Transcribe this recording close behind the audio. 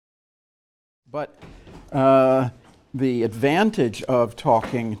But the advantage of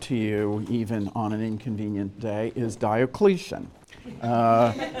talking to you, even on an inconvenient day, is Diocletian.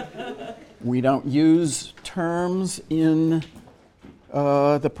 We don't use terms in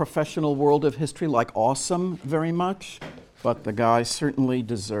the professional world of history like awesome very much, but the guy certainly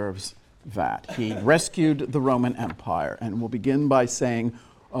deserves that. He rescued the Roman Empire, and we'll begin by saying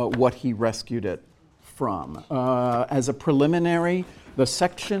what he rescued it from. As a preliminary, the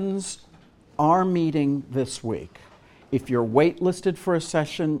sections are meeting this week. If you're waitlisted for a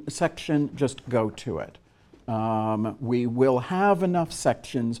section, just go to it. We will have enough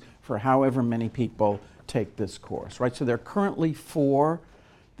sections for however many people take this course, right? So there are currently 4.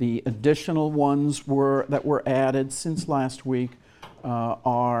 The additional ones that were added since last week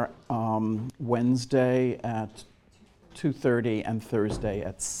are Wednesday at 2:30 and Thursday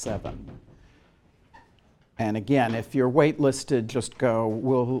at 7. And again, if you're waitlisted, just go.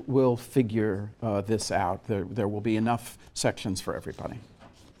 We'll figure this out. There will be enough sections for everybody.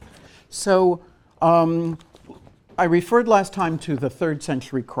 So I referred last time to the 3rd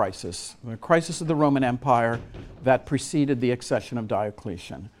century crisis, the crisis of the Roman Empire that preceded the accession of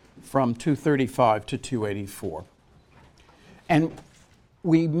Diocletian from 235 to 284. And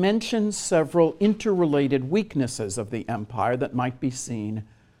we mentioned several interrelated weaknesses of the empire that might be seen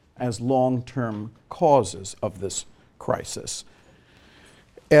as long-term causes of this crisis.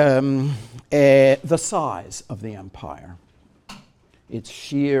 The size of the empire, its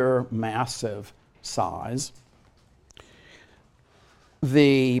sheer massive size,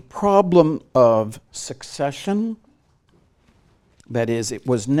 the problem of succession, that is, it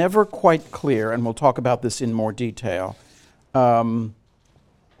was never quite clear, and we'll talk about this in more detail,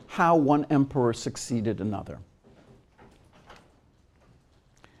 how one emperor succeeded another.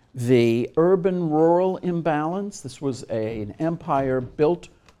 The urban-rural imbalance, this was an empire built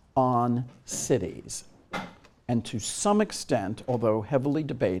on cities. And to some extent, although heavily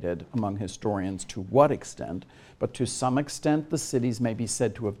debated among historians to what extent, but to some extent the cities may be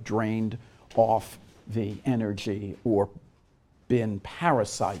said to have drained off the energy or been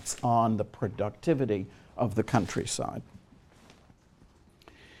parasites on the productivity of the countryside.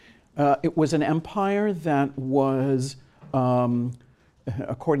 It was an empire that was,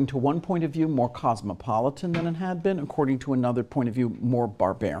 according to one point of view, more cosmopolitan than it had been, according to another point of view, more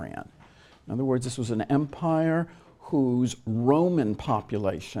barbarian. In other words, this was an empire whose Roman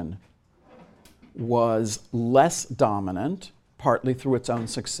population was less dominant, partly through its own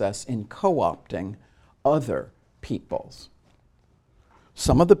success in co-opting other peoples.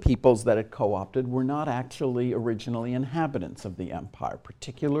 Some of the peoples that it co-opted were not actually originally inhabitants of the empire.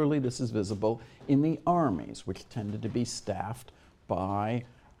 Particularly, this is visible in the armies, which tended to be staffed by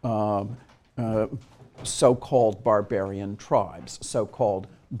so-called barbarian tribes, so-called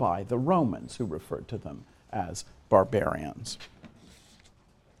by the Romans, who referred to them as barbarians.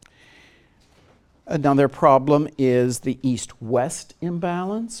 Another problem is the East-West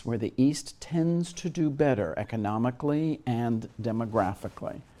imbalance, where the East tends to do better economically and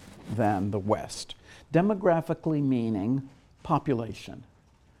demographically than the West. Demographically meaning population.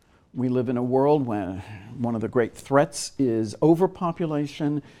 We live in a world when one of the great threats is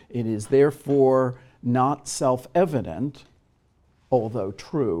overpopulation. It is therefore not self-evident, although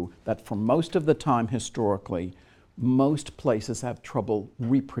true, that for most of the time historically, most places have trouble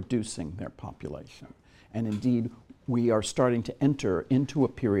reproducing their population. And indeed, we are starting to enter into a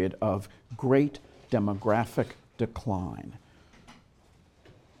period of great demographic decline.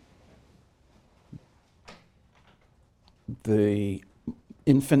 The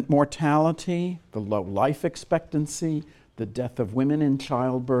infant mortality, the low life expectancy, the death of women in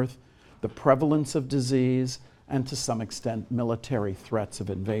childbirth, the prevalence of disease, and to some extent military threats of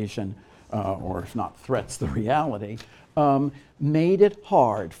invasion, or if not threats, the reality, made it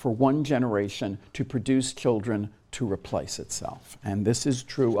hard for one generation to produce children to replace itself. And this is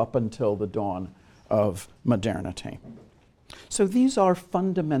true up until the dawn of modernity. So these are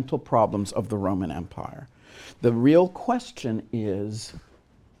fundamental problems of the Roman Empire. The real question is,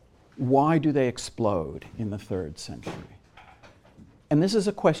 why do they explode in the 3rd century? And this is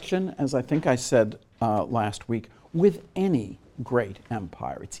a question, as I think I said last week, with any great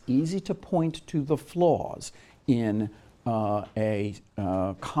empire. It's easy to point to the flaws in a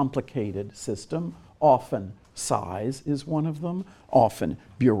complicated system. Often size is one of them, often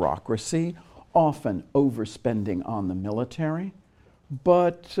bureaucracy, often overspending on the military.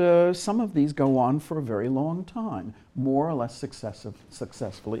 But some of these go on for a very long time, more or less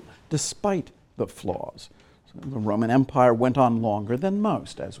successfully, despite the flaws. So the Roman Empire went on longer than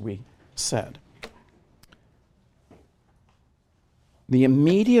most, as we said. The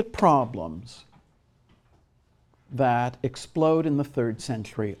immediate problems that explode in the 3rd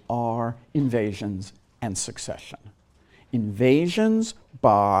century are invasions and succession. Invasions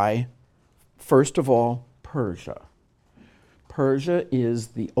by, first of all, Persia. Persia is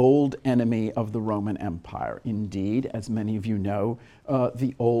the old enemy of the Roman Empire. Indeed, as many of you know,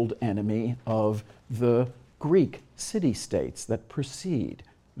 the old enemy of the Greek city-states that precede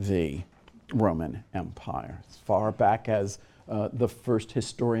the Roman Empire. As far back as the first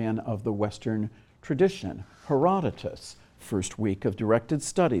historian of the Western tradition, Herodotus, first week of directed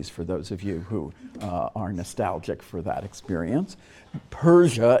studies for those of you who are nostalgic for that experience.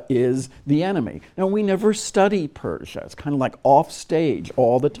 Persia is the enemy. Now, we never study Persia. It's kind of like off stage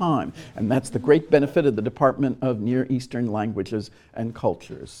all the time, and that's the great benefit of the Department of Near Eastern Languages and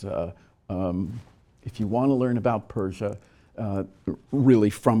Cultures. If you want to learn about Persia, really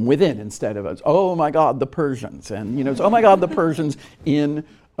from within, instead of, oh my God, the Persians, and oh my God, the Persians in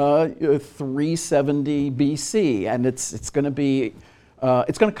 370 BC, and it's going to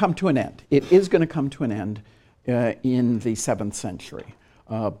come to an end. It is going to come to an end in the 7th century,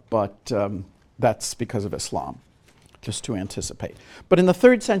 but that's because of Islam, just to anticipate. But in the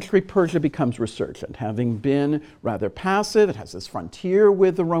 3rd century, Persia becomes resurgent, having been rather passive. It has this frontier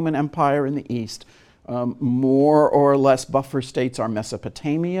with the Roman Empire in the east. More or less buffer states are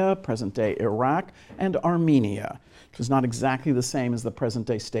Mesopotamia, present-day Iraq, and Armenia, which is not exactly the same as the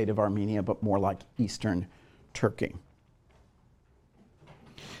present-day state of Armenia, but more like eastern Turkey.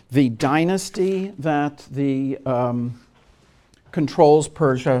 The dynasty that controls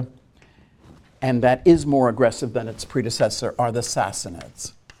Persia and that is more aggressive than its predecessor are the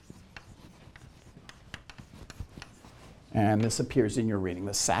Sassanids. And this appears in your reading.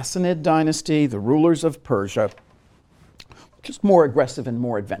 The Sassanid dynasty, the rulers of Persia, just more aggressive and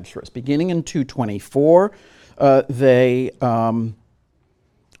more adventurous. Beginning in 224, they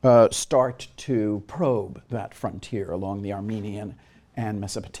start to probe that frontier along the Armenian and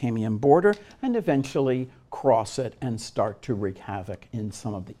Mesopotamian border, and eventually cross it and start to wreak havoc in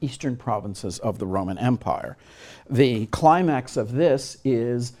some of the eastern provinces of the Roman Empire. The climax of this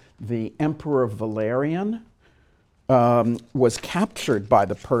is the Emperor Valerian was captured by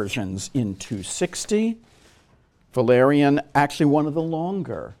the Persians in 260. Valerian, actually one of the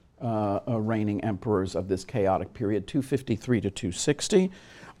longer reigning emperors of this chaotic period, 253 to 260.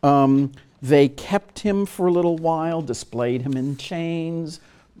 They kept him for a little while, displayed him in chains,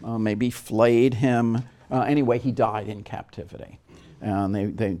 maybe flayed him. Anyway, he died in captivity. And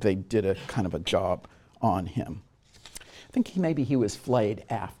they did a kind of a job on him. I think maybe he was flayed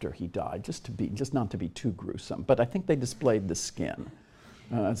after he died, just not to be too gruesome. But I think they displayed the skin.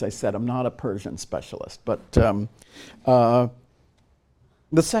 As I said, I'm not a Persian specialist. But the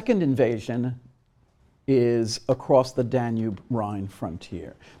second invasion is across the Danube-Rhine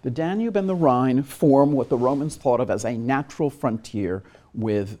frontier. The Danube and the Rhine form what the Romans thought of as a natural frontier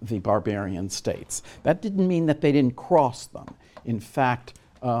with the barbarian states. That didn't mean that they didn't cross them. In fact,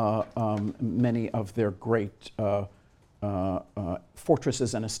 many of their great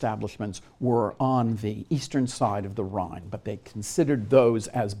fortresses and establishments were on the eastern side of the Rhine, but they considered those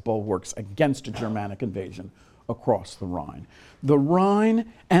as bulwarks against a Germanic invasion across the Rhine. The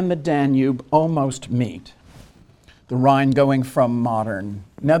Rhine and the Danube almost meet. The Rhine going from modern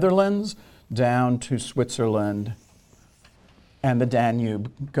Netherlands down to Switzerland, and the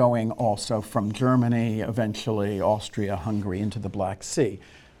Danube going also from Germany, eventually Austria, Hungary, into the Black Sea.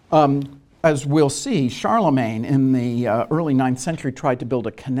 As we'll see, Charlemagne in the early 9th century tried to build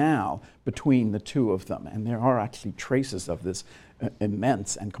a canal between the two of them, and there are actually traces of this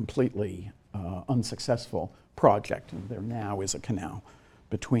immense and completely unsuccessful project. And there now is a canal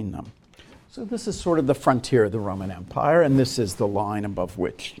between them. So this is sort of the frontier of the Roman Empire, and this is the line above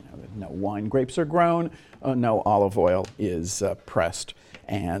which no wine grapes are grown, no olive oil is pressed,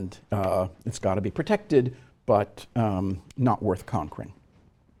 and it's got to be protected, but not worth conquering.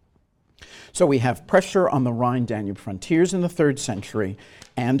 So we have pressure on the Rhine-Danube frontiers in the 3rd century,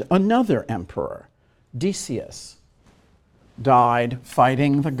 and another emperor, Decius, died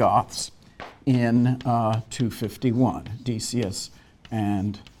fighting the Goths in 251. Decius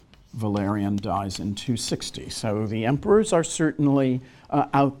and Valerian dies in 260. So the emperors are certainly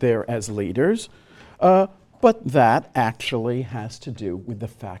out there as leaders, but that actually has to do with the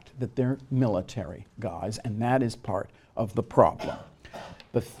fact that they're military guys, and that is part of the problem.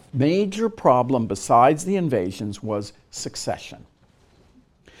 The major problem besides the invasions was succession.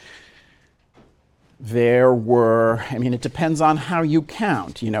 There were, it depends on how you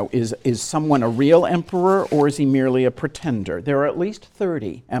count. Is someone a real emperor or is he merely a pretender? There are at least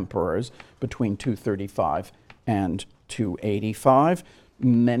 30 emperors between 235 and to 85,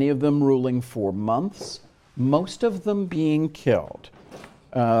 many of them ruling for months, most of them being killed.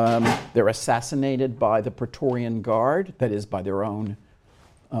 They're assassinated by the Praetorian Guard, that is, by their own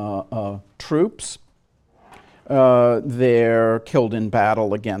troops. They're killed in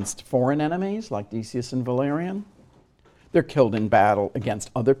battle against foreign enemies, like Decius and Valerian. They're killed in battle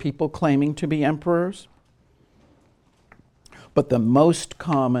against other people claiming to be emperors. But the most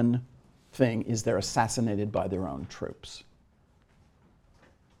common thing is they're assassinated by their own troops.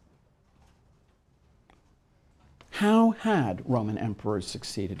 How had Roman emperors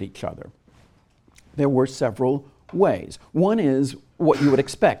succeeded each other? There were several ways. One is what you would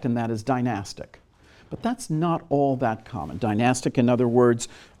expect, and that is dynastic. But that's not all that common. Dynastic, in other words,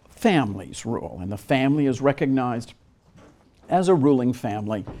 families rule, and the family is recognized as a ruling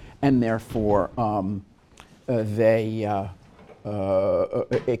family, and therefore it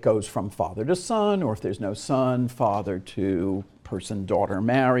goes from father to son, or if there's no son, father to person daughter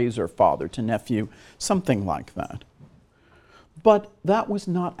marries, or father to nephew, something like that. But that was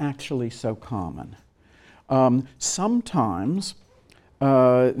not actually so common. Sometimes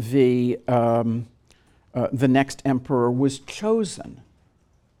the next emperor was chosen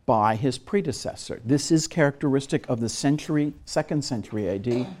by his predecessor. This is characteristic of the second century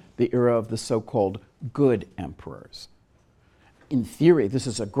AD, the era of the so-called good emperors. In theory, this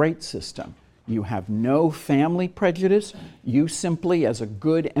is a great system. You have no family prejudice. You simply, as a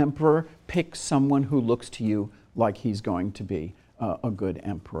good emperor, pick someone who looks to you like he's going to be a good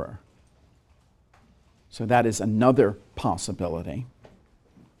emperor. So that is another possibility.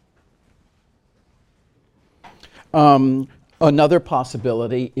 Another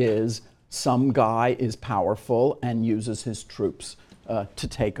possibility is some guy is powerful and uses his troops to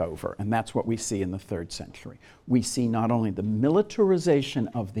take over, and that's what we see in the 3rd century. We see not only the militarization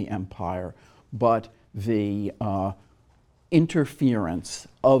of the empire, but the interference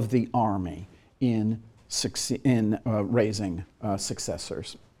of the army in raising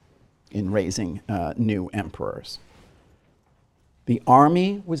successors, in raising new emperors. The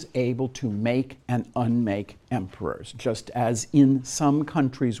army was able to make and unmake emperors, just as in some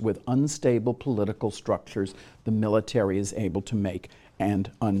countries with unstable political structures, the military is able to make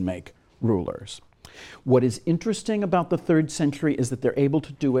and unmake rulers. What is interesting about the 3rd century is that they're able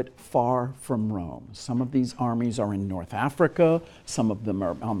to do it far from Rome. Some of these armies are in North Africa, some of them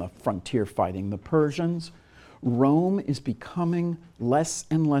are on the frontier fighting the Persians. Rome is becoming less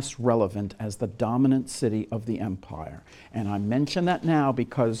and less relevant as the dominant city of the empire. And I mention that now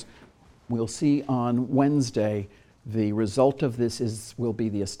because we'll see on Wednesday the result of this will be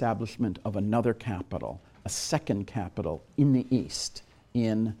the establishment of another capital, a second capital in the east,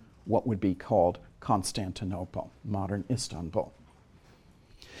 in what would be called Constantinople, modern Istanbul.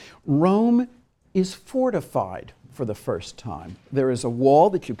 Rome is fortified for the first time. There is a wall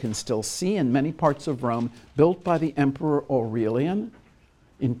that you can still see in many parts of Rome, built by the Emperor Aurelian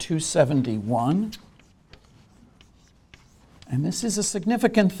in 271. And this is a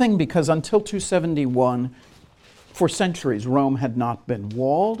significant thing because until 271, for centuries, Rome had not been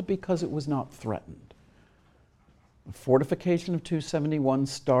walled because it was not threatened. The fortification of 271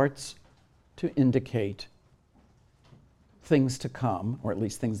 starts to indicate things to come, or at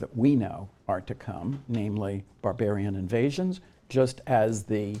least things that we know are to come, namely barbarian invasions, just as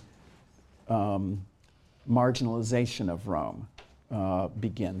the marginalization of Rome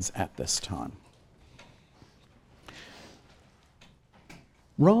begins at this time.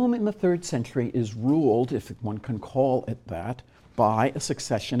 Rome in the 3rd century is ruled, if one can call it that, by a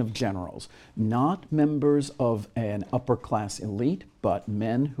succession of generals, not members of an upper-class elite, but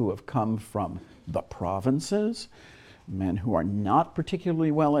men who have come from the provinces, men who are not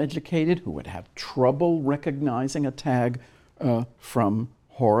particularly well educated, who would have trouble recognizing a tag from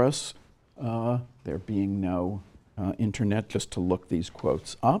Horace, there being no internet just to look these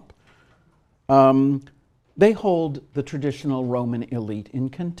quotes up. They hold the traditional Roman elite in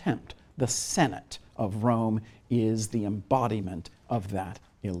contempt. The Senate of Rome is the embodiment of that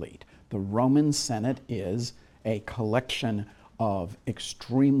elite. The Roman Senate is a collection of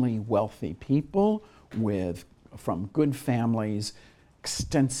extremely wealthy people from good families,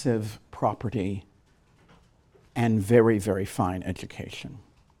 extensive property, and very, very fine education.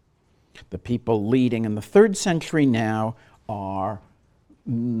 The people leading in the 3rd century now are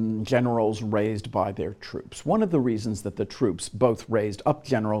generals raised by their troops. One of the reasons that the troops both raised up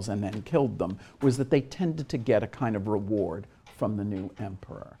generals and then killed them was that they tended to get a kind of reward from the new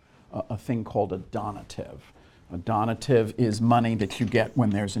emperor, a thing called a donative. A donative is money that you get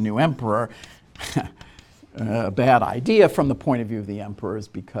when there's a new emperor. A bad idea from the point of view of the emperors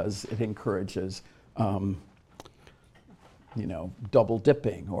because it encourages double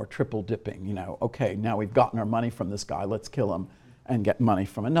dipping or triple dipping. Okay, now we've gotten our money from this guy, let's kill him and get money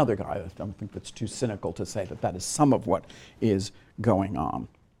from another guy. I don't think that's too cynical to say that that is some of what is going on.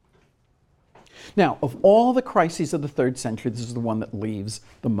 Now, of all the crises of the 3rd century, this is the one that leaves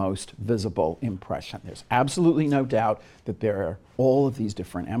the most visible impression. There's absolutely no doubt that there are all of these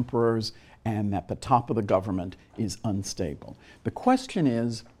different emperors and that the top of the government is unstable. The question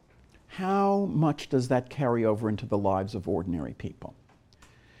is, how much does that carry over into the lives of ordinary people?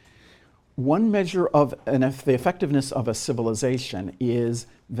 One measure of the effectiveness of a civilization is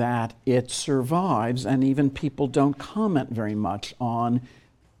that it survives, and even people don't comment very much on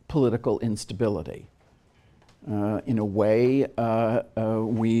political instability. In a way,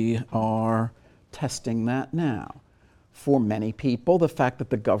 we are testing that now. For many people, the fact that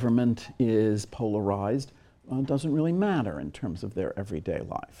the government is polarized doesn't really matter in terms of their everyday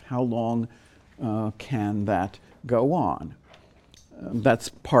life. How long can that go on? That's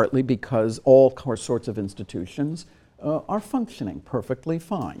partly because all sorts of institutions are functioning perfectly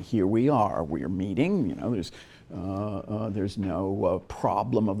fine. Here we are, we're meeting, there's no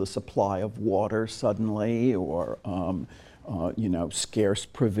problem of the supply of water suddenly, or scarce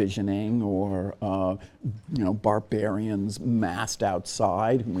provisioning, or barbarians massed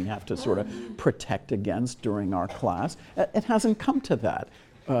outside whom we have to sort of protect against during our class. It hasn't come to that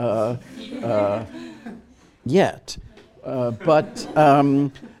yet. But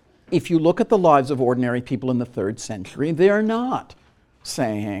if you look at the lives of ordinary people in the 3rd century, they're not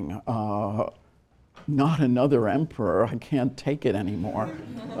saying, not another emperor, I can't take it anymore.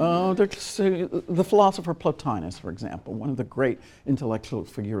 They're just, the philosopher Plotinus, for example, one of the great intellectual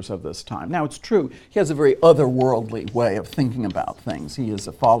figures of this time. Now, it's true, he has a very otherworldly way of thinking about things. He is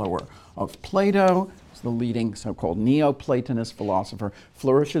a follower of Plato. He's the leading so-called Neoplatonist philosopher,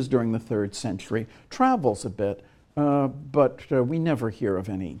 flourishes during the 3rd century, travels a bit, but we never hear of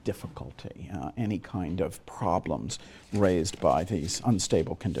any difficulty, any kind of problems raised by these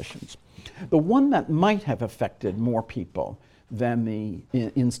unstable conditions. The one that might have affected more people than the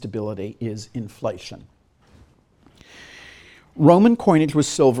instability is inflation. Roman coinage was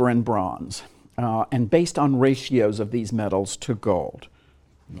silver and bronze, and based on ratios of these metals to gold.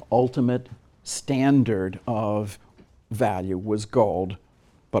 The ultimate standard of value was gold,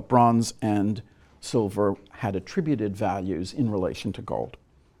 but bronze and silver had attributed values in relation to gold.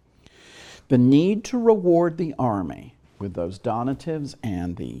 The need to reward the army with those donatives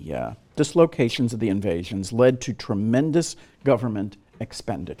and the dislocations of the invasions led to tremendous government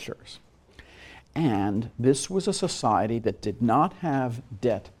expenditures. And this was a society that did not have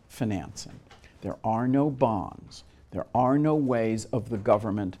debt financing. There are no bonds. There are no ways of the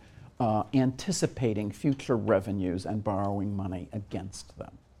government anticipating future revenues and borrowing money against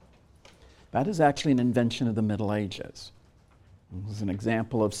them. That is actually an invention of the Middle Ages. This is an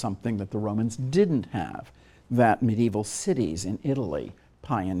example of something that the Romans didn't have, that medieval cities in Italy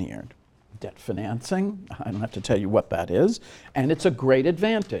pioneered. Debt financing, I don't have to tell you what that is, and it's a great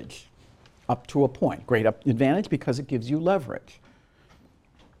advantage up to a point. Great advantage because it gives you leverage.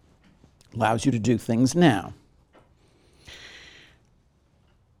 Allows you to do things now.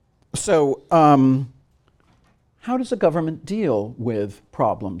 So, how does a government deal with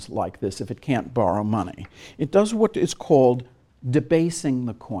problems like this if it can't borrow money? It does what is called debasing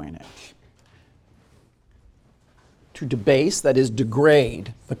the coinage. To debase, that is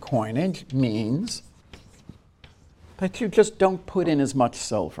degrade the coinage, means that you just don't put in as much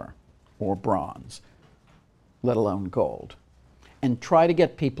silver or bronze, let alone gold, and try to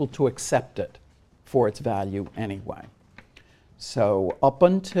get people to accept it for its value anyway. So up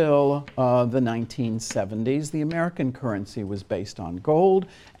until the 1970s, the American currency was based on gold,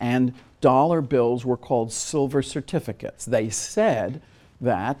 and dollar bills were called silver certificates. They said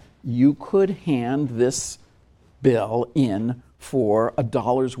that you could hand this bill in for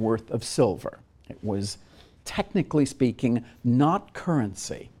 $1's worth of silver. It was, technically speaking, not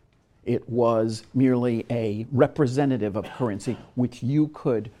currency. It was merely a representative of currency which you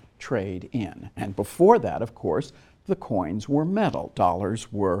could trade in. And before that, of course, the coins were metal.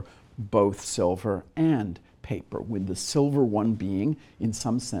 Dollars were both silver and paper, with the silver one being, in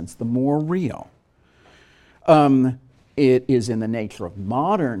some sense, the more real. It is in the nature of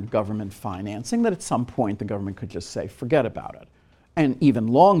modern government financing that at some point the government could just say, forget about it. And even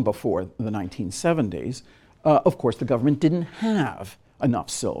long before the 1970s, of course, the government didn't have enough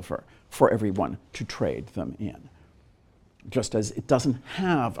silver for everyone to trade them in. Just as it doesn't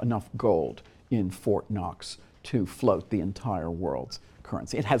have enough gold in Fort Knox to float the entire world's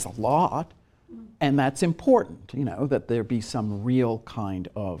currency. It has a lot, and that's important, that there be some real kind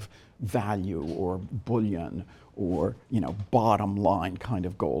of value or bullion or bottom line kind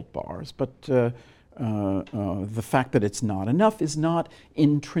of gold bars. But the fact that it's not enough is not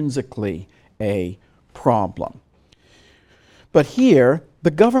intrinsically a problem. But here,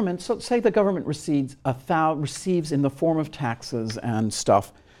 the government, so say the government receives in the form of taxes and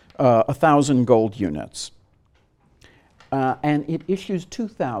stuff 1,000 gold units. And it issues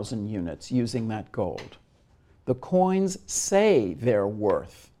 2,000 units using that gold. The coins say they're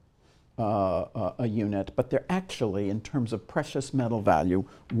worth a unit, but they're actually, in terms of precious metal value,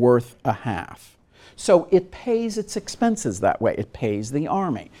 worth a half. So it pays its expenses that way. It pays the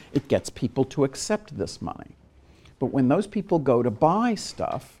army. It gets people to accept this money. But when those people go to buy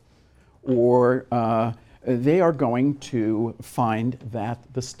stuff, or they are going to find that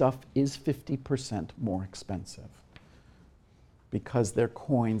the stuff is 50% more expensive because their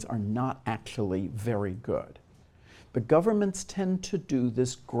coins are not actually very good. The governments tend to do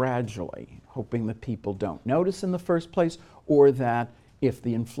this gradually, hoping that people don't notice in the first place, or that if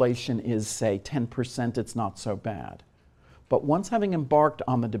the inflation is, say, 10%, it's not so bad. But once having embarked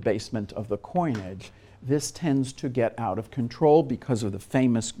on the debasement of the coinage, this tends to get out of control because of the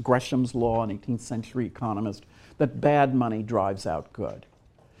famous Gresham's law, an 18th century economist, that bad money drives out good.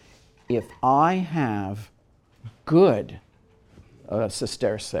 If I have good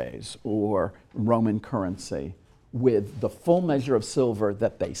sesterces or Roman currency with the full measure of silver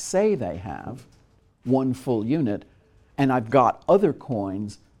that they say they have, one full unit, and I've got other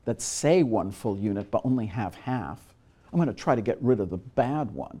coins that say one full unit but only have half, I'm going to try to get rid of the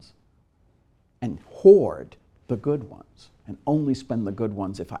bad ones and hoard the good ones and only spend the good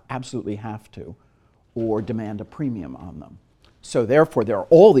ones if I absolutely have to, or demand a premium on them. So therefore, there are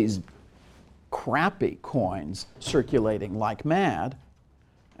all these crappy coins circulating like mad,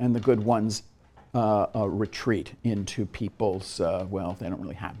 and the good ones retreat into people's, well, they don't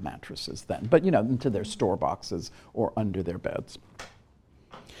really have mattresses then, but into their store boxes or under their beds,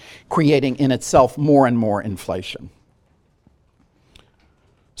 creating in itself more and more inflation.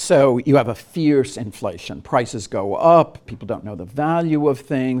 So you have a fierce inflation. Prices go up, people don't know the value of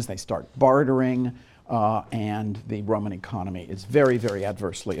things, they start bartering, and the Roman economy is very, very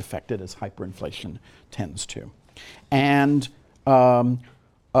adversely affected, as hyperinflation tends to. And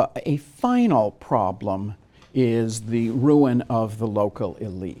a final problem is the ruin of the local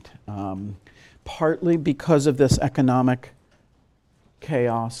elite, partly because of this economic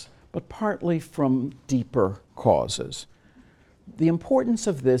chaos, but partly from deeper causes. The importance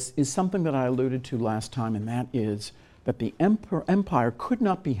of this is something that I alluded to last time, and that is that the empire could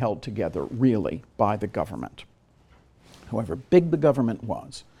not be held together, really, by the government. However big the government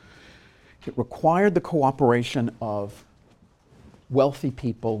was, it required the cooperation of wealthy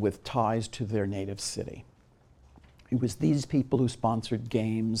people with ties to their native city. It was these people who sponsored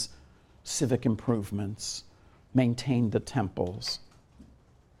games, civic improvements, maintained the temples,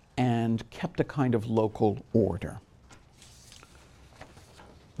 and kept a kind of local order.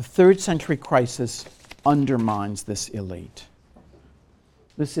 The 3rd century crisis undermines this elite.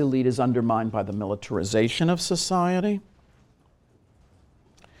 This elite is undermined by the militarization of society.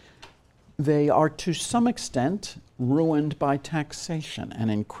 They are to some extent ruined by taxation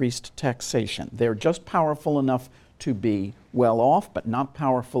and increased taxation. They're just powerful enough to be well off, but not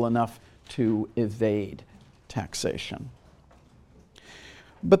powerful enough to evade taxation.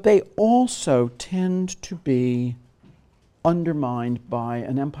 But they also tend to be undermined by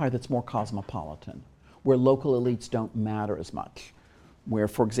an empire that's more cosmopolitan, where local elites don't matter as much, where,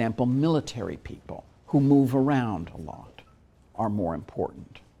 for example, military people who move around a lot are more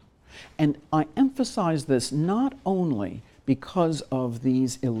important. And I emphasize this not only because of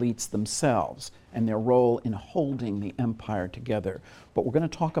these elites themselves and their role in holding the empire together, but we're going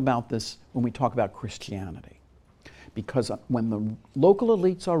to talk about this when we talk about Christianity. Because when the local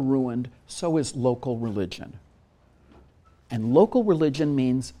elites are ruined, so is local religion. And local religion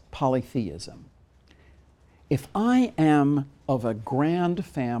means polytheism. If I am of a grand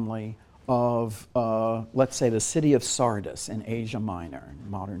family of, let's say, the city of Sardis in Asia Minor,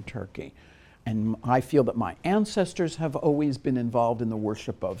 in modern Turkey, and I feel that my ancestors have always been involved in the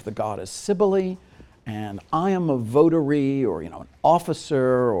worship of the goddess Cybele, and I am a votary or an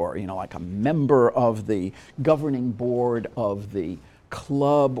officer or like a member of the governing board of the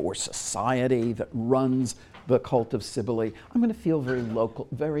club or society that runs the cult of Cybele, I'm going to feel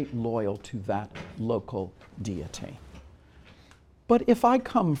very loyal to that local deity. But if I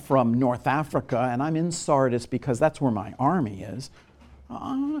come from North Africa and I'm in Sardis because that's where my army is,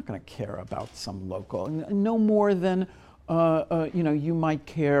 I'm not going to care about some local, no more than you might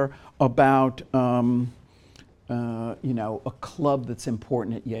care about a club that's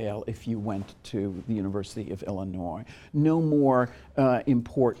important at Yale if you went to the University of Illinois. No more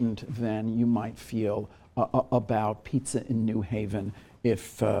important than you might feel about pizza in New Haven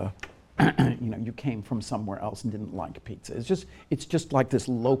if you came from somewhere else and didn't like pizza. It's just like this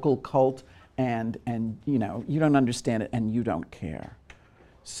local cult, and you don't understand it and you don't care.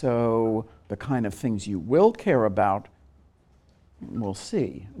 So the kind of things you will care about, we'll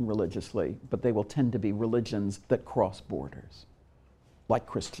see religiously, but they will tend to be religions that cross borders, like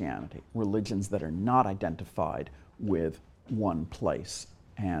Christianity, religions that are not identified with one place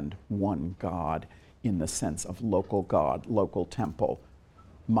and one God in the sense of local God, local temple,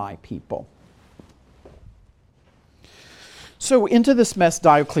 my people. So into this mess,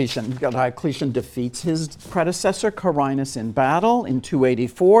 Diocletian defeats his predecessor, Carinus, in battle. In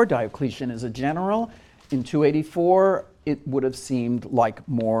 284, Diocletian is a general. In 284, it would have seemed like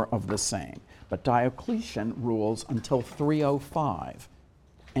more of the same. But Diocletian rules until 305,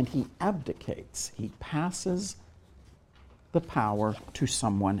 and he abdicates. He passes the power to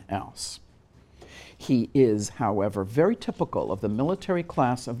someone else. He is, however, very typical of the military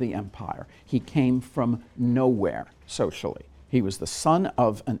class of the empire. He came from nowhere socially. He was the son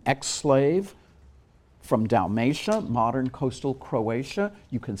of an ex-slave from Dalmatia, modern coastal Croatia.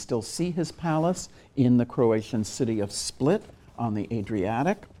 You can still see his palace in the Croatian city of Split on the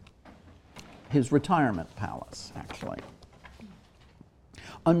Adriatic. His retirement palace, actually.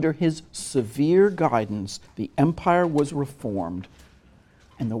 Under his severe guidance, the empire was reformed,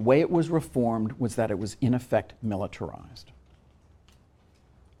 and the way it was reformed was that it was in effect militarized.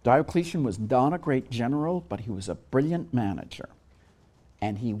 Diocletian was not a great general, but he was a brilliant manager,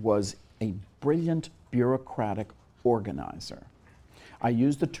 and he was a brilliant bureaucratic organizer. I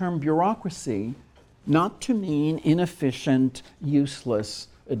use the term bureaucracy not to mean inefficient, useless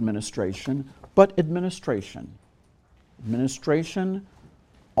administration, but administration. Administration,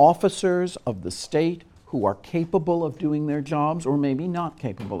 officers of the state who are capable of doing their jobs, or maybe not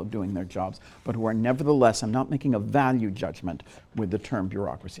capable of doing their jobs, but who are nevertheless, I'm not making a value judgment with the term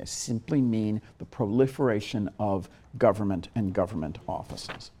bureaucracy. I simply mean the proliferation of government and government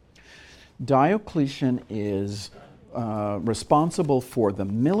offices. Diocletian is responsible for the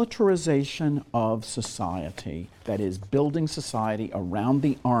militarization of society, that is, building society around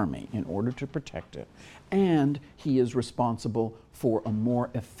the army in order to protect it, and he is responsible for a more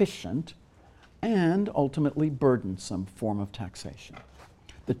efficient and ultimately burdensome form of taxation.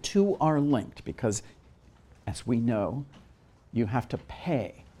 The two are linked because, as we know, you have to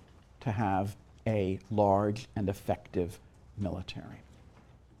pay to have a large and effective military.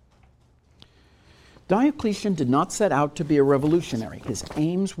 Diocletian did not set out to be a revolutionary. His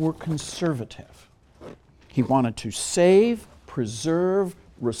aims were conservative. He wanted to save, preserve,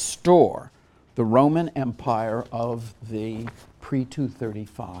 restore the Roman Empire of the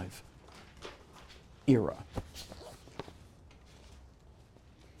pre-235 era.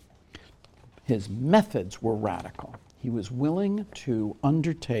 His methods were radical. He was willing to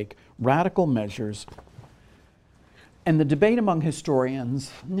undertake radical measures, and the debate among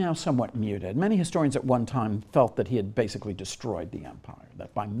historians, now somewhat muted. Many historians at one time felt that he had basically destroyed the empire,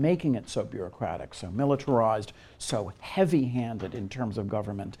 that by making it so bureaucratic, so militarized, so heavy-handed in terms of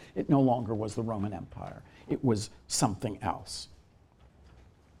government, it no longer was the Roman Empire. It was something else.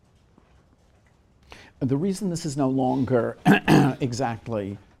 The reason this is no longer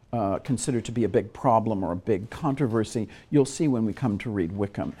exactly considered to be a big problem or a big controversy, you'll see when we come to read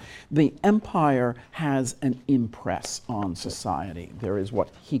Wickham. The empire has an impress on society. There is what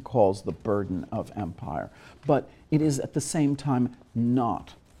he calls the burden of empire. But it is at the same time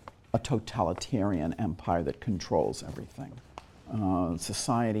not a totalitarian empire that controls everything.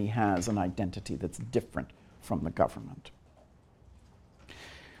 Society has an identity that's different from the government.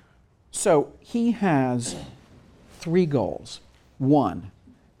 So he has three goals. One,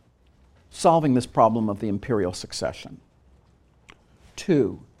 solving this problem of the imperial succession.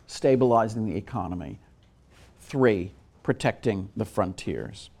 Two, stabilizing the economy. Three, protecting the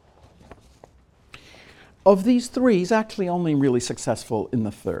frontiers. Of these three, he's actually only really successful in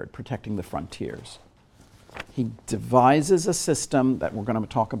the third, protecting the frontiers. He devises a system that we're going to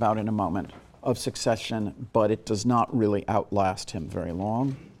talk about in a moment of succession, but it does not really outlast him very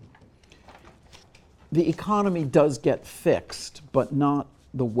long. The economy does get fixed, but not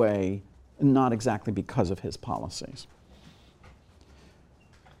exactly because of his policies.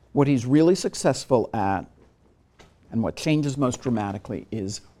 What he's really successful at, and what changes most dramatically,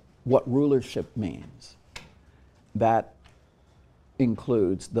 is what rulership means. That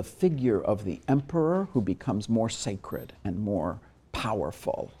includes the figure of the emperor, who becomes more sacred and more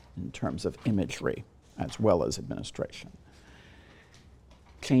powerful in terms of imagery. as well as administration.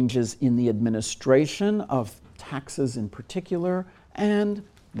 Changes in the administration of taxes in particular, and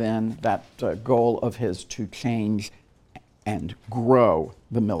then that goal of his to change and grow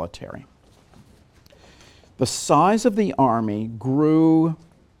the military. The size of the army grew,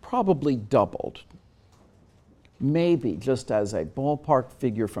 probably doubled, maybe just as a ballpark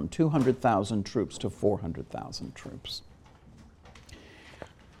figure, from 200,000 troops to 400,000 troops.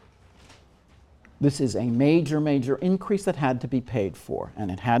 This is a major, major increase that had to be paid for, and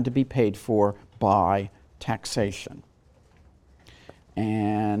it had to be paid for by taxation.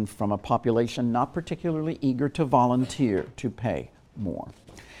 And from a population not particularly eager to volunteer to pay more.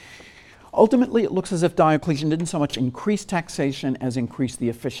 Ultimately, it looks as if Diocletian didn't so much increase taxation as increase the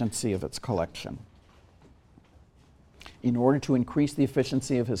efficiency of its collection. In order to increase the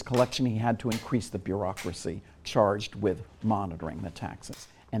efficiency of his collection, he had to increase the bureaucracy charged with monitoring the taxes.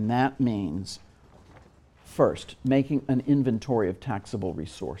 And that means, first, making an inventory of taxable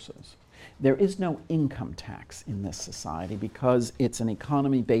resources. There is no income tax in this society because it's an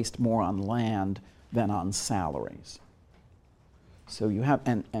economy based more on land than on salaries. So you have,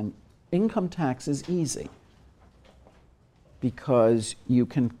 and income tax is easy because you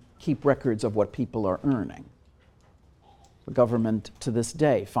can keep records of what people are earning. The government to this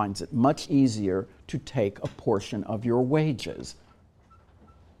day finds it much easier to take a portion of your wages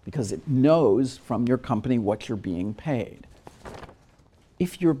because it knows from your company what you're being paid.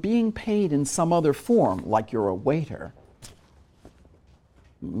 If you're being paid in some other form, like you're a waiter,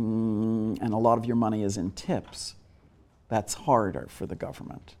 and a lot of your money is in tips, that's harder for the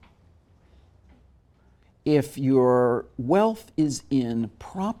government. If your wealth is in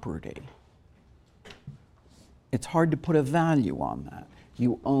property, it's hard to put a value on that.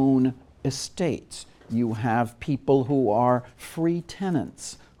 You own estates. You have people who are free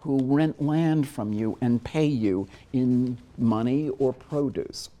tenants who rent land from you and pay you in money or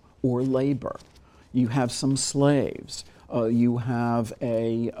produce or labor. You have some slaves. You have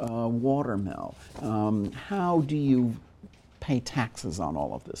a water mill. How do you pay taxes on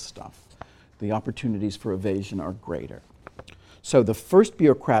all of this stuff? The opportunities for evasion are greater. So the first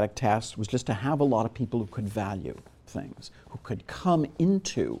bureaucratic task was just to have a lot of people who could value things, who could come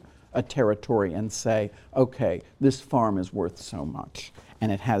into a territory and say, okay, this farm is worth so much,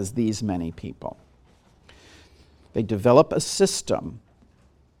 and it has these many people. They develop a system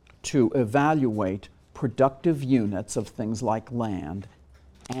to evaluate productive units of things like land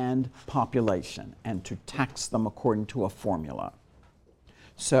and population, and to tax them according to a formula.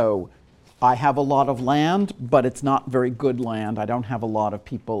 So I have a lot of land, but it's not very good land. I don't have a lot of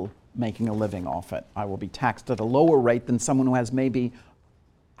people making a living off it. I will be taxed at a lower rate than someone who has maybe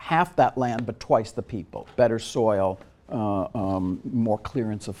half that land but twice the people, better soil, more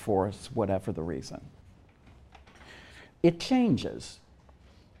clearance of forests, whatever the reason. It changes.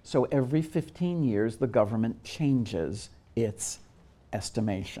 So every 15 years, the government changes its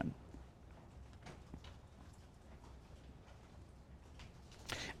estimation.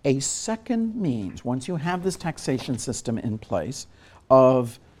 A second means, once you have this taxation system in place,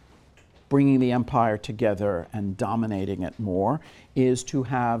 of bringing the empire together and dominating it more, is to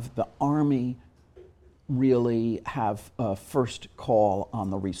have the army really have a first call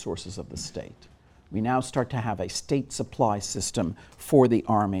on the resources of the state. We now start to have a state supply system for the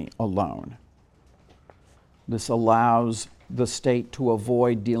army alone. This allows the state to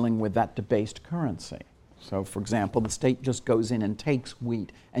avoid dealing with that debased currency. So, for example, the state just goes in and takes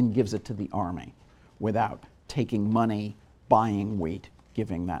wheat and gives it to the army without taking money, buying wheat,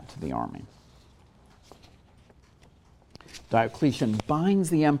 giving that to the army. Diocletian binds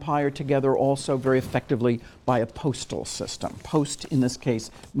the empire together also very effectively by a postal system. Post, in this case,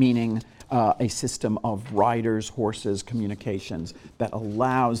 meaning a system of riders, horses, communications that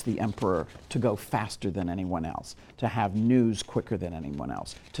allows the emperor to go faster than anyone else, to have news quicker than anyone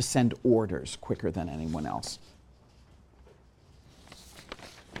else, to send orders quicker than anyone else.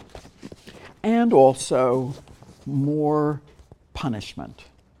 And also more punishment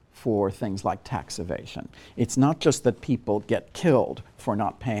for things like tax evasion. It's not just that people get killed for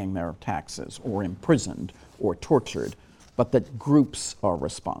not paying their taxes or imprisoned or tortured, but that groups are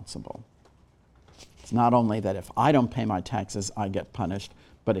responsible. It's not only that if I don't pay my taxes, I get punished,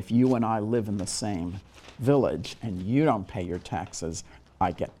 but if you and I live in the same village and you don't pay your taxes,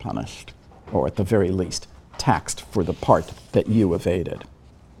 I get punished, or at the very least, taxed for the part that you evaded.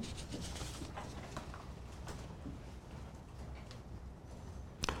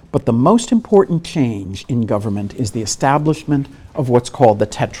 But the most important change in government is the establishment of what's called the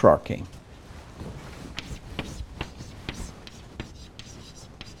tetrarchy.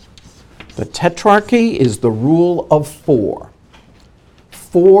 The tetrarchy is the rule of four.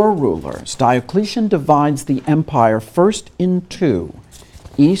 Four rulers. Diocletian divides the empire first in two,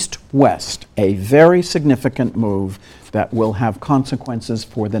 east-west, a very significant move that will have consequences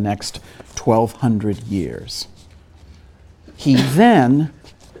for the next 1,200 years. He then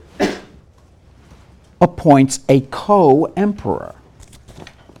appoints a co-emperor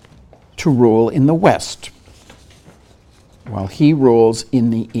to rule in the west, while he rules in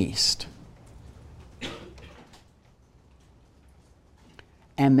the east.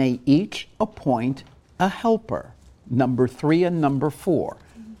 And they each appoint a helper, number 3 and number 4.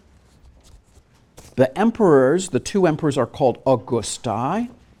 The emperors, the two emperors are called Augusti,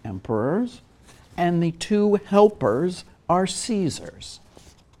 emperors, and the two helpers are Caesars.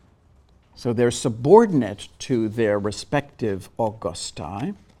 So they're subordinate to their respective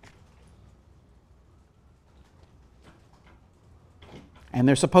Augusti. And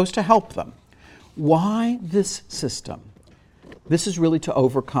they're supposed to help them. Why this system? This is really to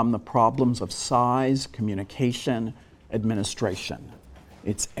overcome the problems of size, communication, administration.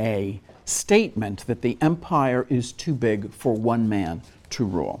 It's a statement that the empire is too big for one man to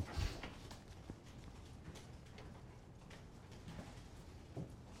rule.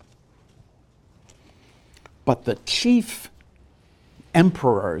 But the chief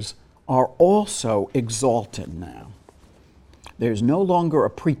emperors are also exalted now. There's no longer a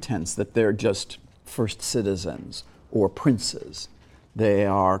pretense that they're just first citizens or princes. They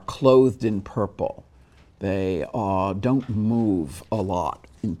are clothed in purple. They don't move a lot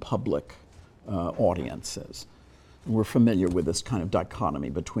in public audiences. We're familiar with this kind of dichotomy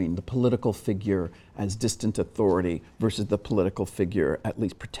between the political figure as distant authority versus the political figure at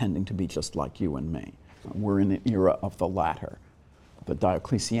least pretending to be just like you and me. We're in an era of the latter. The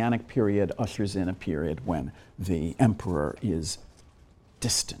Diocletianic period ushers in a period when the emperor is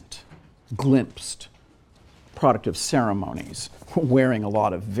distant, glimpsed, product of ceremonies, wearing a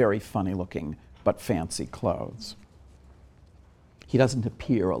lot of very funny-looking but fancy clothes. He doesn't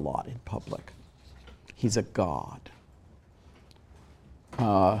appear a lot in public. He's a god.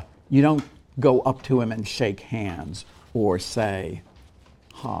 You don't go up to him and shake hands or say,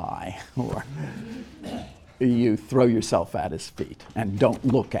 hi, or you throw yourself at his feet and don't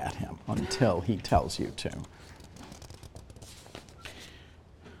look at him until he tells you to.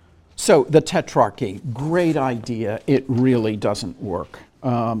 So the tetrarchy, great idea. It really doesn't work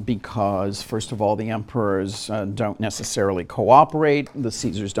because, first of all, the emperors don't necessarily cooperate. The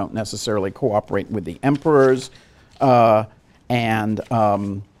Caesars don't necessarily cooperate with the emperors. So in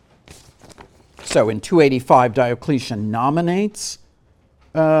 285, Diocletian nominates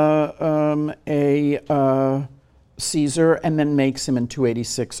a Caesar and then makes him in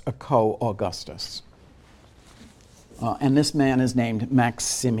 286 a co-Augustus. And this man is named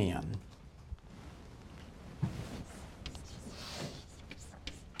Maximian.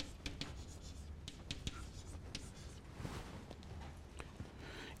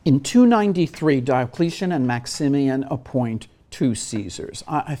 In 293, Diocletian and Maximian appoint two Caesars.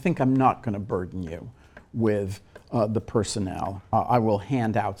 I think I'm not going to burden you with the personnel. I will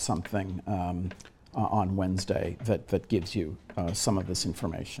hand out something on Wednesday that gives you some of this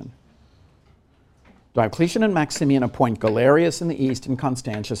information. Diocletian and Maximian appoint Galerius in the east and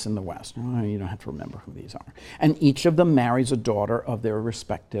Constantius in the west. You don't have to remember who these are. And each of them marries a daughter of their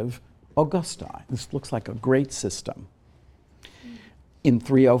respective Augusti. This looks like a great system. In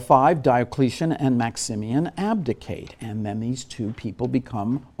 305, Diocletian and Maximian abdicate, and then these two people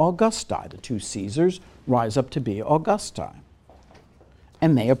become Augusti. The two Caesars rise up to be Augusti.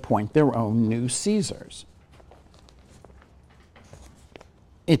 And they appoint their own new Caesars.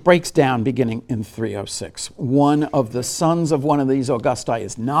 It breaks down beginning in 306. One of the sons of one of these Augusti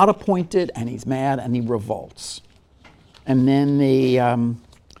is not appointed, and he's mad, and he revolts. And then the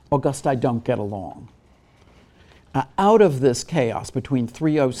Augusti don't get along. Out of this chaos between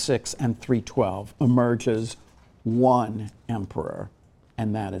 306 and 312 emerges one emperor,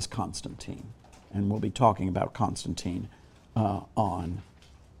 and that is Constantine. And we'll be talking about Constantine on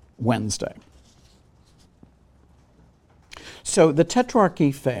Wednesday. So the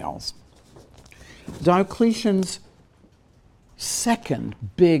tetrarchy fails. Diocletian's second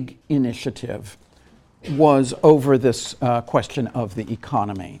big initiative was over this question of the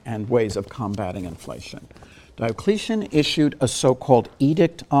economy and ways of combating inflation. Diocletian issued a so-called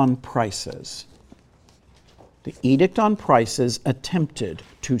edict on prices. The edict on prices attempted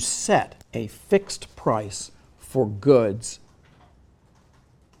to set a fixed price for goods,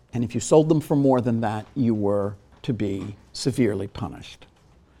 and if you sold them for more than that, you were to be severely punished.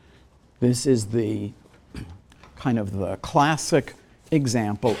 This is the kind of the classic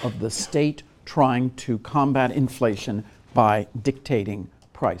example of the state trying to combat inflation by dictating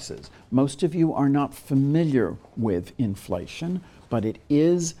prices. Most of you are not familiar with inflation, but it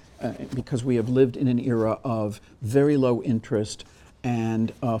is because we have lived in an era of very low interest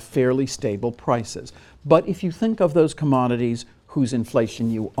and fairly stable prices. But if you think of those commodities whose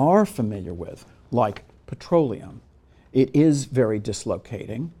inflation you are familiar with, like petroleum, it is very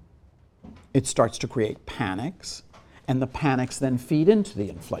dislocating. It starts to create panics, and the panics then feed into the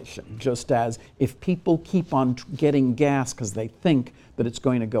inflation, just as if people keep on getting gas because they think that it's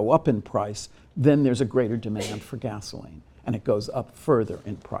going to go up in price, then there's a greater demand for gasoline, and it goes up further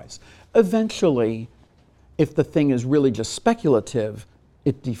in price. Eventually, if the thing is really just speculative,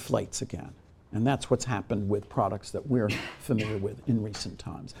 it deflates again. And that's what's happened with products that we're familiar with in recent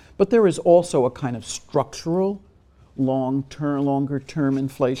times. But there is also a kind of structural, longer term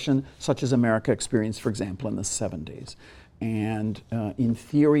inflation, such as America experienced, for example, in the 70s. And in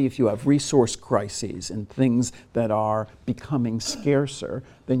theory, if you have resource crises and things that are becoming scarcer,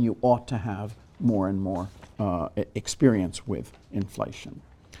 then you ought to have more and more experience with inflation.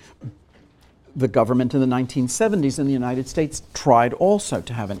 The government in the 1970s in the United States tried also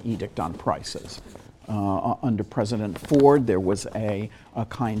to have an edict on prices. Under President Ford, there was a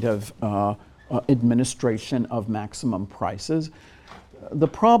kind of administration of maximum prices. The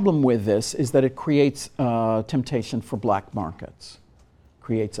problem with this is that it creates temptation for black markets,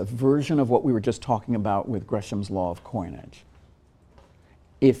 creates a version of what we were just talking about with Gresham's law of coinage.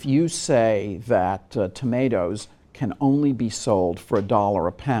 If you say that tomatoes can only be sold for $1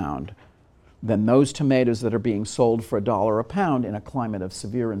 a pound, then those tomatoes that are being sold for $1 a pound in a climate of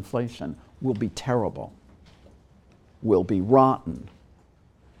severe inflation will be terrible, will be rotten.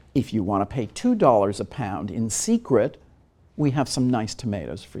 If you want to pay $2 a pound in secret, we have some nice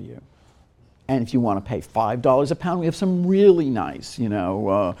tomatoes for you. And if you want to pay $5 a pound, we have some really nice,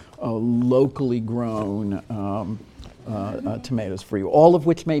 locally grown tomatoes for you, all of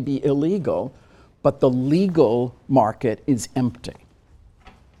which may be illegal, but the legal market is empty.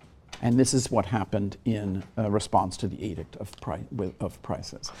 And this is what happened in response to the edict of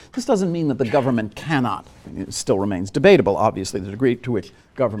prices. This doesn't mean that the government cannot, it still remains debatable, obviously, the degree to which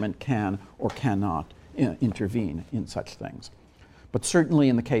government can or cannot intervene in such things. But certainly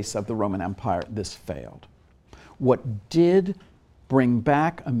in the case of the Roman Empire, this failed. What did bring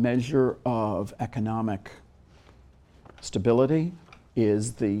back a measure of economic stability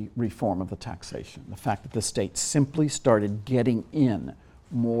is the reform of the taxation, the fact that the state simply started getting in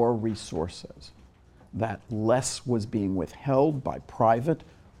more resources, that less was being withheld by private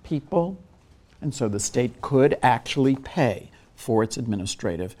people, and so the state could actually pay for its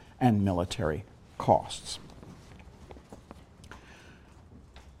administrative and military costs.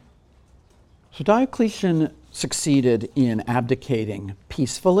 So Diocletian succeeded in abdicating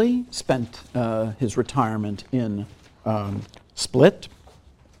peacefully, spent his retirement in Split,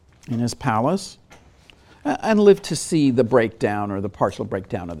 in his palace, and lived to see the breakdown or the partial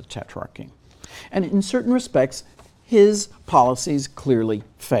breakdown of the Tetrarchy. And in certain respects, his policies clearly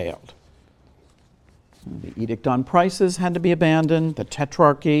failed. The edict on prices had to be abandoned. The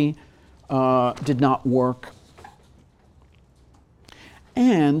Tetrarchy did not work.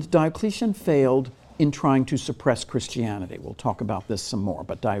 And Diocletian failed in trying to suppress Christianity. We'll talk about this some more.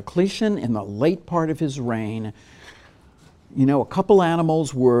 But Diocletian, in the late part of his reign, a couple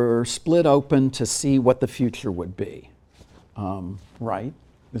animals were split open to see what the future would be, right?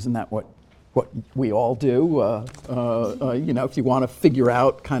 Isn't that what we all do? If you want to figure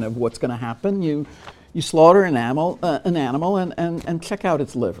out kind of what's going to happen, you slaughter an animal and check out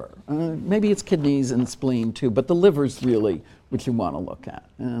its liver. Maybe its kidneys and spleen too, but the liver's really what you want to look at.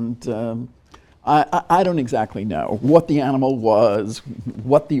 And I don't exactly know what the animal was,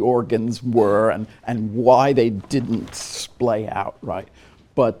 what the organs were, and why they didn't splay out, right?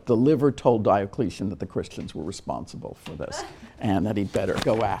 But the liver told Diocletian that the Christians were responsible for this and that he'd better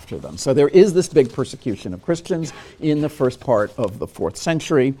go after them. So there is this big persecution of Christians in the first part of the 4th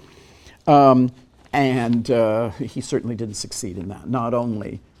century, and he certainly didn't succeed in that. Not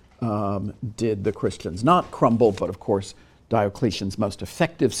only did the Christians not crumble, but of course Diocletian's most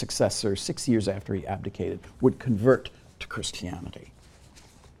effective successor, 6 years after he abdicated, would convert to Christianity.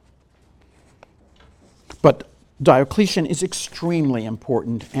 But Diocletian is extremely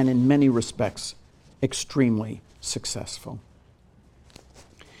important and in many respects extremely successful.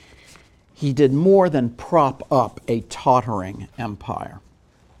 He did more than prop up a tottering empire.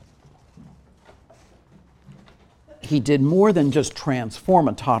 He did more than just transform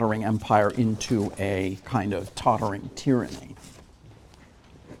a tottering empire into a kind of tottering tyranny.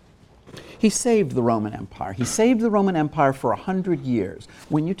 He saved the Roman Empire. He saved the Roman Empire for 100 years.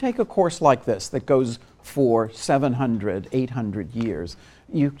 When you take a course like this that goes for 700, 800 years,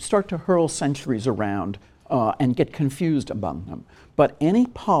 you start to hurl centuries around and get confused among them. But any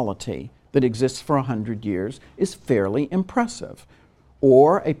polity that exists for 100 years is fairly impressive.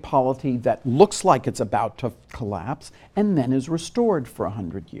 Or a polity that looks like it's about to collapse and then is restored for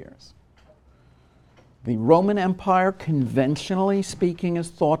 100 years. The Roman Empire, conventionally speaking, is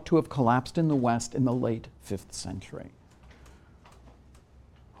thought to have collapsed in the West in the late 5th century.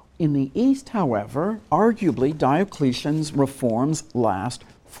 In the East, however, arguably Diocletian's reforms last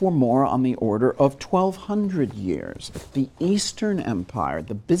for more on the order of 1,200 years. The Eastern Empire,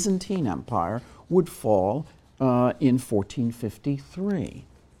 the Byzantine Empire, would fall in 1453.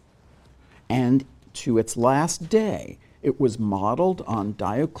 And to its last day, it was modeled on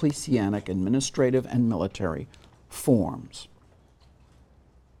Diocletianic administrative and military forms.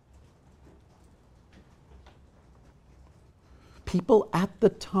 People at the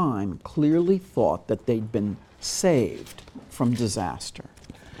time clearly thought that they'd been saved from disaster.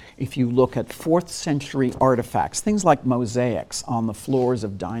 If you look at 4th century artifacts, things like mosaics on the floors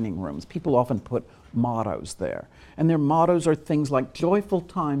of dining rooms, people often put mottos there. And their mottos are things like joyful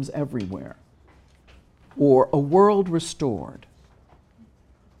times everywhere, or a world restored.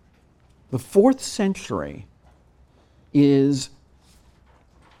 The 4th century is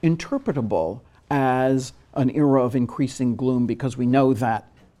interpretable as an era of increasing gloom because we know that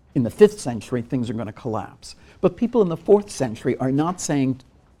in the 5th century things are going to collapse. But people in the 4th century are not saying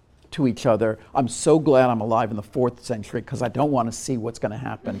to each other, I'm so glad I'm alive in the 4th century because I don't want to see what's going to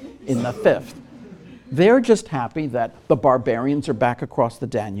happen in the 5th. They're just happy that the barbarians are back across the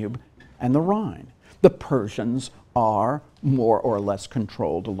Danube and the Rhine. The Persians are more or less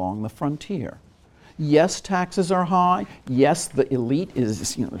controlled along the frontier. Yes, taxes are high. Yes, the elite is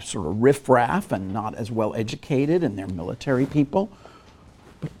sort of riffraff and not as well educated, and they're military people.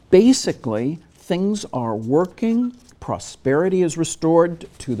 But basically, things are working. Prosperity is restored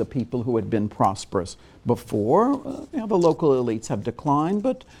to the people who had been prosperous before. The local elites have declined,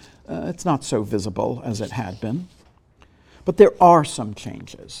 but it's not so visible as it had been. But there are some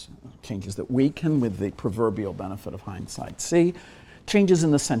changes that we can, with the proverbial benefit of hindsight, see. Changes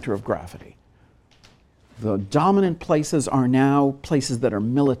in the center of gravity. The dominant places are now places that are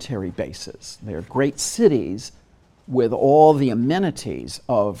military bases. They're great cities with all the amenities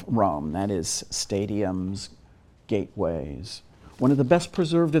of Rome, that is, stadiums, gateways. One of the best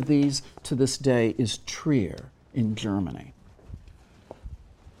preserved of these to this day is Trier in Germany.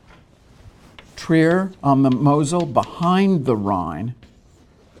 Trier on the Mosel, behind the Rhine,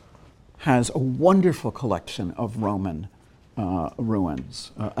 has a wonderful collection of Roman ruins,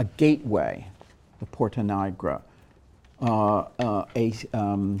 a gateway, the Porta Nigra, a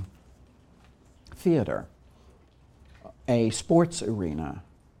theater, a sports arena,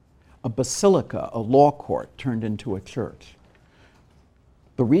 a basilica, a law court turned into a church.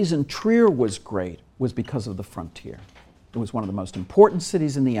 The reason Trier was great was because of the frontier. It was one of the most important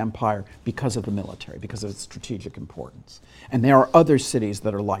cities in the empire because of the military, because of its strategic importance. And there are other cities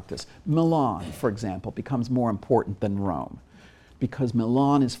that are like this. Milan, for example, becomes more important than Rome because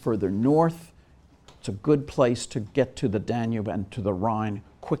Milan is further north. It's a good place to get to the Danube and to the Rhine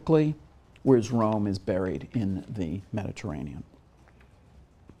quickly, whereas Rome is buried in the Mediterranean.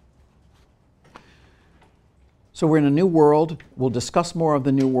 So we're in a new world. We'll discuss more of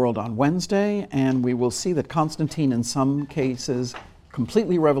the new world on Wednesday, and we will see that Constantine in some cases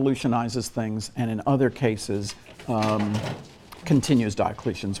completely revolutionizes things, and in other cases continues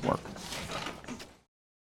Diocletian's work.